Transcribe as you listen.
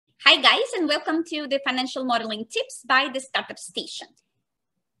Hi guys, and welcome to the Financial Modeling Tips by the Startup Station.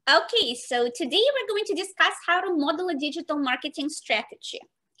 Okay, so today we're going to discuss how to model a digital marketing strategy.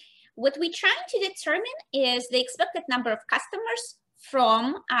 What we're trying to determine is the expected number of customers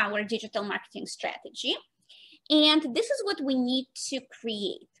from our digital marketing strategy. And this is what we need to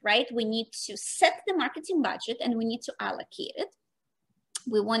create, right? We need to set the marketing budget and we need to allocate it.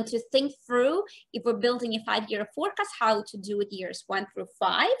 We want to think through, if we're building a 5-year forecast, how to do it years 1 through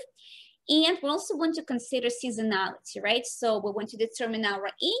 5. And we also want to consider seasonality, right? So we want to determine our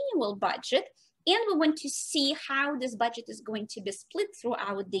annual budget, and we want to see how this budget is going to be split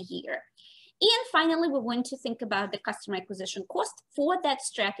throughout the year. And finally, we want to think about the customer acquisition cost for that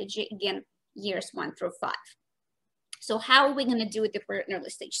strategy, again, years 1 through 5. So how are we going to do it if we're an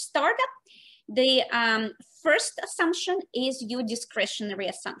early stage startup? The first assumption is your discretionary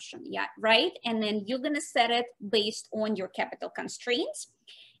assumption, yeah, right? And then you're going to set it based on your capital constraints,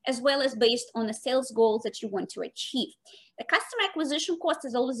 as well as based on the sales goals that you want to achieve. The customer acquisition cost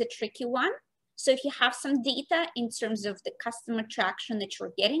is always a tricky one. So if you have some data in terms of the customer traction that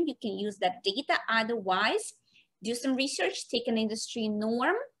you're getting, you can use that data. Otherwise, do some research, take an industry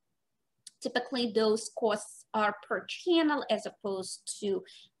norm. Typically, those costs are per channel as opposed to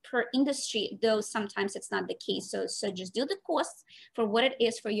per industry, though sometimes it's not the case. So just do the costs for what it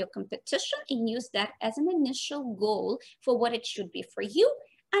is for your competition and use that as an initial goal for what it should be for you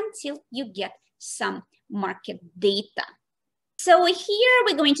until you get some market data. So here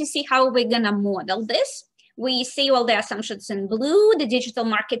we're going to see how we're going to model this. We see all the assumptions in blue. The digital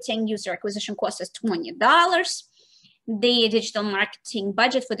marketing user acquisition cost is $20. The digital marketing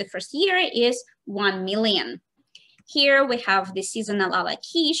budget for the first year is $1 million. Here we have the seasonal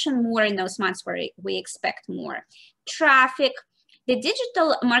allocation, more in those months where we expect more traffic. The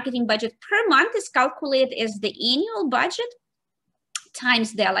digital marketing budget per month is calculated as the annual budget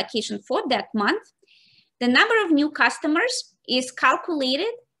times the allocation for that month. The number of new customers is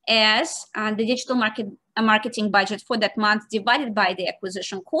calculated as the digital marketing budget for that month divided by the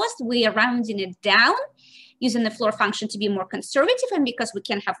acquisition cost. We are rounding it down using the floor function to be more conservative, and because we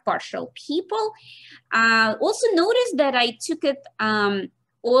can have partial people. Also notice that I took it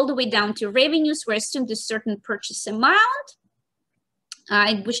all the way down to revenues, where I assumed a certain purchase amount,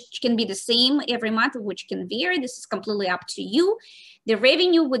 which can be the same every month, which can vary. This is completely up to you. The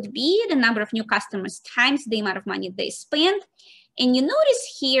revenue would be the number of new customers times the amount of money they spend. And you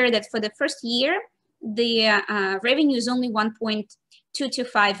notice here that for the first year, the revenue is only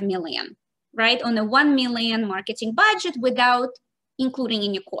 1.225 million. Right, on a 1 million marketing budget without including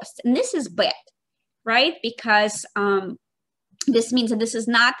any costs. And this is bad, right? Because this means that this is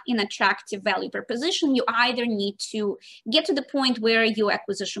not an attractive value proposition. You either need to get to the point where your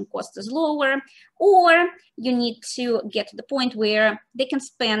acquisition cost is lower, or you need to get to the point where they can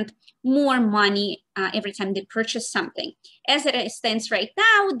spend more money every time they purchase something. As it stands right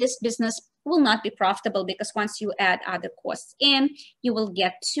now, this business will not be profitable, because once you add other costs in, you will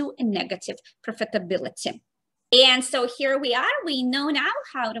get to a negative profitability. And so here we are. We know now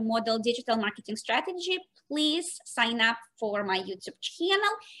how to model digital marketing strategy. Please sign up for my YouTube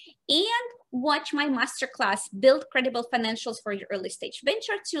channel and watch my masterclass, Build Credible Financials for Your Early Stage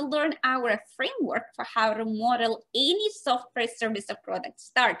Venture, to learn our framework for how to model any software, service, or product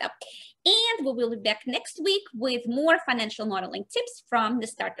startup. And we will be back next week with more financial modeling tips from the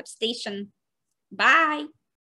Startup Station. Bye.